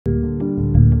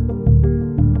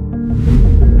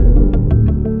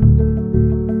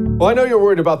Well, I know you're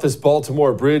worried about this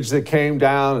Baltimore bridge that came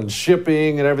down and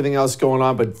shipping and everything else going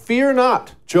on, but fear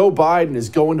not. Joe Biden is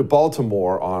going to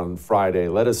Baltimore on Friday.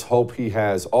 Let us hope he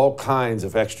has all kinds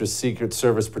of extra Secret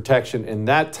Service protection in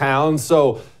that town.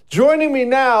 So joining me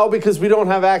now, because we don't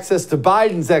have access to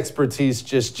Biden's expertise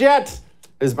just yet,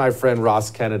 is my friend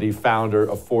Ross Kennedy, founder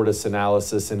of Fortis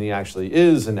Analysis, and he actually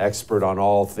is an expert on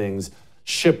all things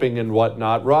shipping and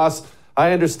whatnot. Ross,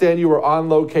 I understand you are on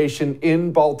location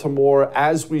in Baltimore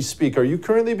as we speak. Are you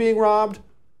currently being robbed?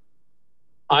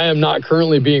 I am not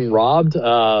currently being robbed.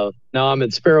 No, I'm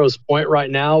at Sparrows Point right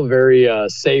now, very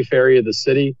safe area of the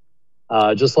city.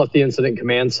 Just left the incident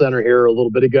command center here a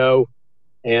little bit ago,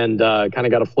 and kind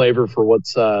of got a flavor for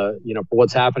what's for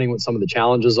what's happening, what some of the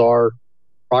challenges are,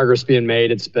 progress being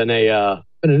made. It's been an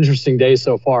interesting day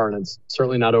so far, and it's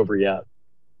certainly not over yet.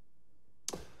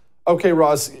 Okay,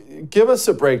 Ross, give us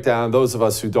a breakdown, those of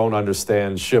us who don't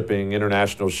understand shipping,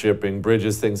 international shipping,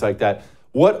 bridges, things like that.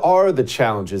 What are the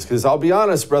challenges? Because I'll be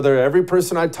honest, brother, every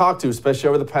person I talk to, especially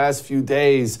over the past few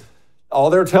days, all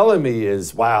they're telling me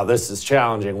is, wow, this is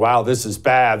challenging. Wow, this is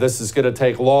bad. This is going to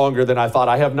take longer than I thought.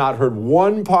 I have not heard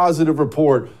one positive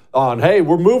report on, hey,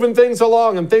 we're moving things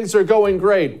along and things are going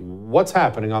great. What's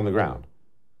happening on the ground?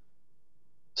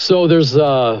 So there's,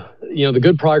 the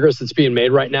good progress that's being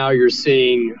made right now. You're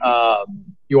seeing,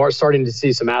 you are starting to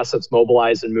see some assets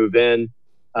mobilize and move in.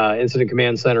 Incident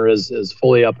Command Center is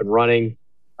fully up and running.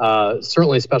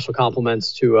 Certainly special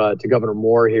compliments to Governor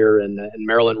Moore here in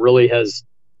Maryland. Really has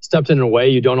stepped in a way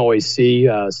you don't always see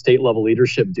state level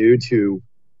leadership do to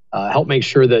help make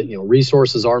sure that,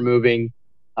 resources are moving,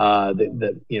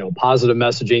 that positive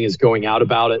messaging is going out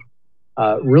about it.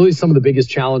 Really, some of the biggest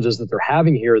challenges that they're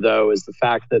having here, though, is the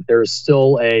fact that there's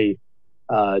still a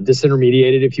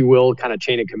disintermediated, if you will, kind of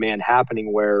chain of command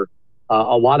happening where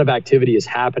a lot of activity is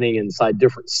happening inside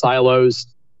different silos.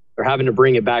 They're having to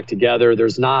bring it back together.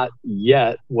 There's not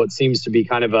yet what seems to be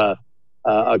kind of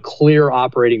a clear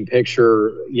operating picture,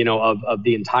 of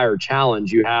the entire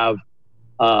challenge. You have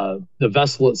the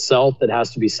vessel itself that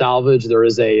has to be salvaged. There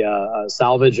is a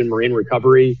salvage and marine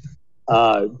recovery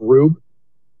group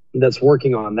that's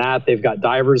working on that. They've got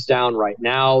divers down right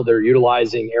now. They're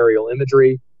utilizing aerial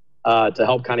imagery to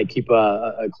help kind of keep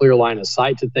a clear line of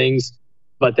sight to things.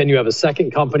 But then you have a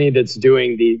second company that's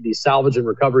doing the salvage and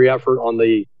recovery effort on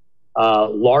the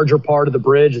larger part of the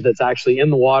bridge that's actually in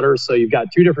the water. So you've got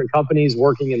two different companies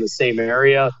working in the same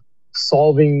area,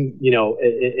 solving,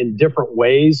 in different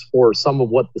ways for some of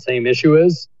what the same issue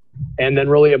is. And then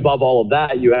really above all of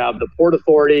that, you have the Port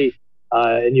Authority,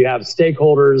 and you have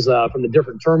stakeholders from the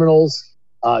different terminals,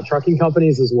 trucking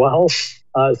companies as well.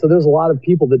 So there's a lot of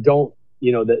people that don't,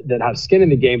 that have skin in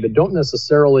the game, but don't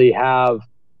necessarily have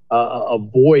a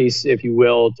voice, if you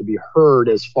will, to be heard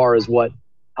as far as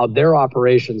how their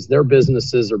operations, their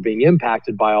businesses are being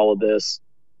impacted by all of this.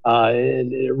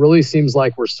 And it really seems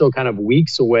like we're still kind of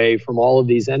weeks away from all of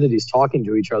these entities talking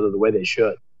to each other the way they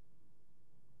should.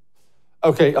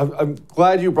 Okay, I'm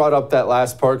glad you brought up that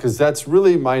last part because that's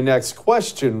really my next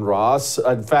question, Ross.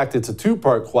 In fact, it's a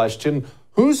two-part question.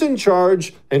 Who's in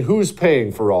charge and who's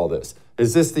paying for all this?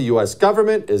 Is this the U.S.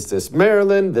 government? Is this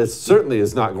Maryland? This certainly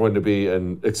is not going to be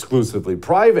an exclusively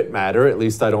private matter, at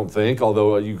least I don't think,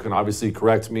 although you can obviously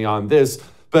correct me on this.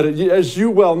 But as you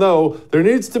well know, there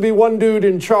needs to be one dude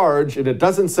in charge, and it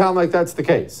doesn't sound like that's the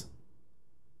case.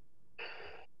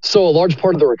 So a large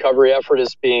part of the recovery effort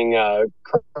is being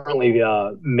currently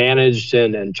managed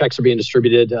and checks are being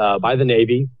distributed by the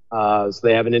Navy. So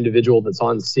they have an individual that's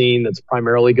on scene that's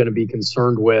primarily going to be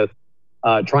concerned with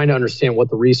trying to understand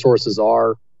what the resources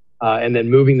are and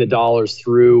then moving the dollars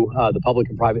through the public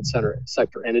and private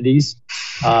sector entities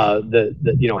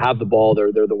that have the ball.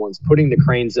 They're the ones putting the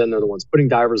cranes in. They're the ones putting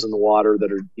divers in the water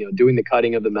that are doing the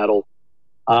cutting of the metal.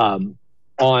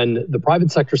 On the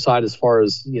private sector side, as far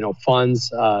as funds,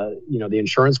 the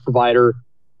insurance provider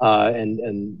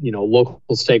and local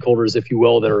stakeholders, if you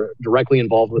will, that are directly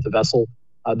involved with the vessel,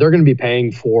 they're going to be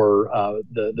paying for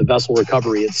the vessel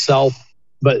recovery itself.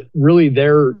 But really,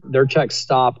 their checks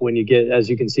stop when you get, as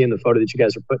you can see in the photo that you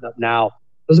guys are putting up now.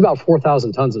 There's about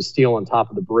 4,000 tons of steel on top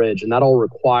of the bridge, and that all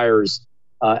requires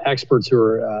experts who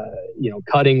are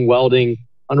cutting, welding,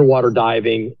 underwater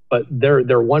diving, but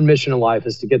their one mission in life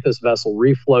is to get this vessel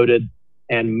refloated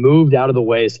and moved out of the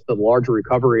way so the larger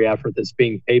recovery effort that's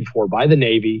being paid for by the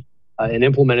Navy and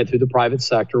implemented through the private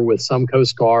sector with some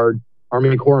Coast Guard,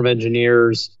 Army Corps of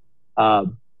Engineers,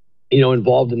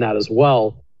 involved in that as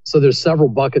well. So there's several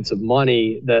buckets of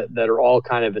money that are all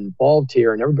kind of involved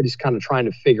here, and everybody's kind of trying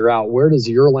to figure out where does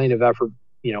your lane of effort,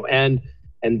 end,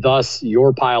 and thus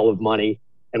your pile of money,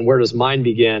 and where does mine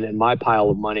begin and my pile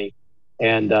of money.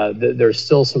 And there's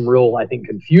still some real, I think,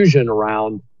 confusion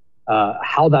around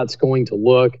how that's going to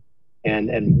look,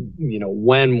 and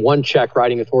when one check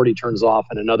writing authority turns off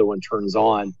and another one turns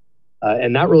on.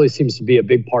 And that really seems to be a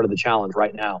big part of the challenge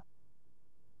right now.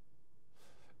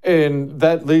 And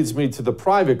that leads me to the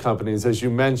private companies. As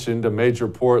you mentioned, a major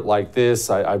port like this,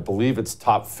 I believe it's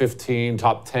top 15,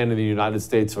 top 10 in the United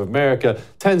States of America,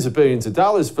 tens of billions of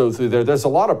dollars flow through there. There's a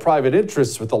lot of private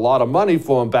interests with a lot of money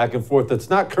flowing back and forth that's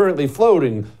not currently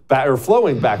flowing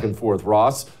back and forth,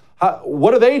 Ross. What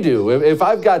do they do? If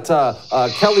I've got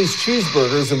Kelly's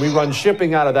Cheeseburgers and we run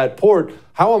shipping out of that port,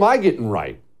 how am I getting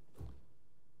right?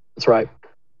 That's right.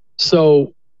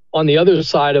 So on the other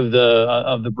side of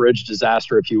the bridge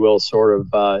disaster, if you will, sort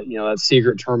of, that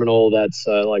secret terminal that's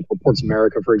like where Ports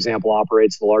America, for example,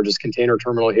 operates, the largest container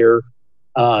terminal here.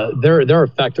 They're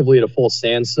effectively at a full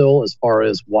standstill as far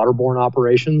as waterborne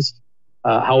operations.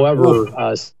 However,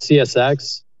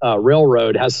 CSX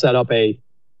Railroad has set up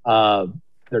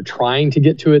they're trying to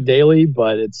get to it daily,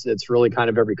 but it's really kind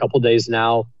of every couple of days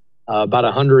now. About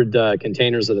 100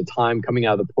 containers at a time coming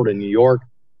out of the Port of New York.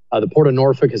 The Port of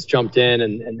Norfolk has jumped in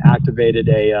and activated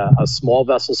a small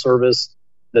vessel service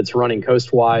that's running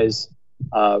coastwise,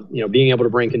 being able to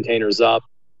bring containers up.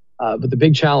 But the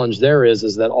big challenge there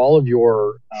is that all of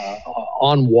your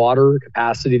on water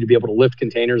capacity to be able to lift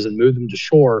containers and move them to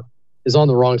shore is on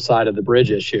the wrong side of the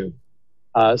bridge issue.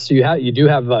 So you do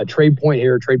have Trade Point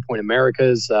here, Trade Point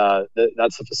Americas.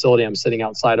 That's the facility I'm sitting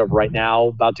outside of right now,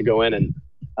 about to go in and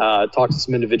talk to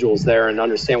some individuals there and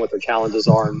understand what their challenges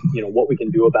are and what we can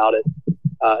do about it.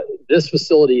 This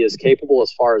facility is capable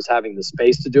as far as having the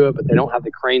space to do it, but they don't have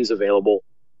the cranes available.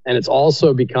 And it's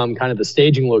also become kind of the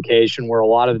staging location where a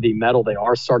lot of the metal they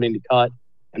are starting to cut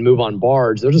and move on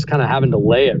barge. They're just kind of having to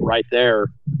lay it right there,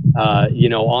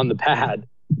 on the pad,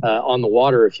 on the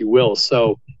water, if you will.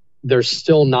 So there's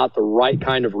still not the right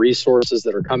kind of resources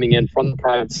that are coming in from the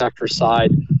private sector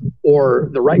side, or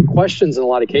the right questions in a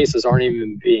lot of cases aren't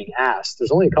even being asked.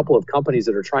 There's only a couple of companies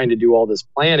that are trying to do all this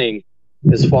planning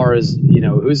as far as,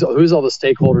 who's all the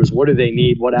stakeholders, what do they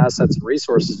need, what assets and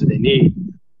resources do they need.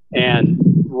 And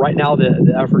right now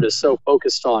the effort is so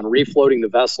focused on refloating the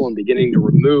vessel and beginning to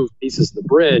remove pieces of the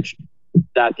bridge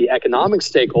that the economic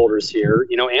stakeholders here,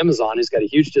 Amazon has got a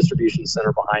huge distribution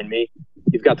center behind me.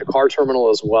 You've got the car terminal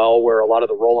as well, where a lot of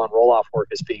the roll-on, roll-off work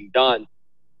is being done.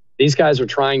 These guys are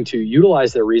trying to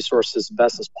utilize their resources as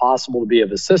best as possible to be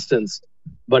of assistance,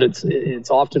 but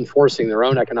it's often forcing their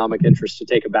own economic interests to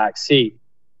take a back seat.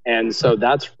 And so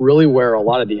that's really where a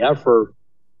lot of the effort,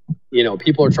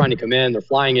 people are trying to come in, they're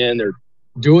flying in, they're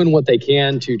doing what they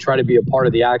can to try to be a part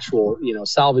of the actual,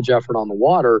 salvage effort on the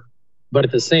water. But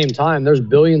at the same time, there's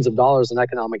billions of dollars in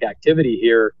economic activity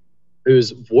here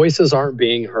whose voices aren't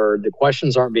being heard. The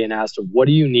questions aren't being asked of what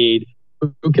do you need,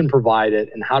 who can provide it,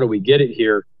 and how do we get it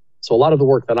here? So a lot of the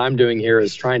work that I'm doing here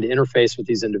is trying to interface with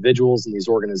these individuals and these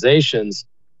organizations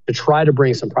to try to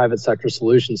bring some private sector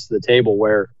solutions to the table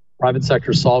where private sector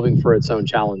is solving for its own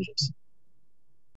challenges.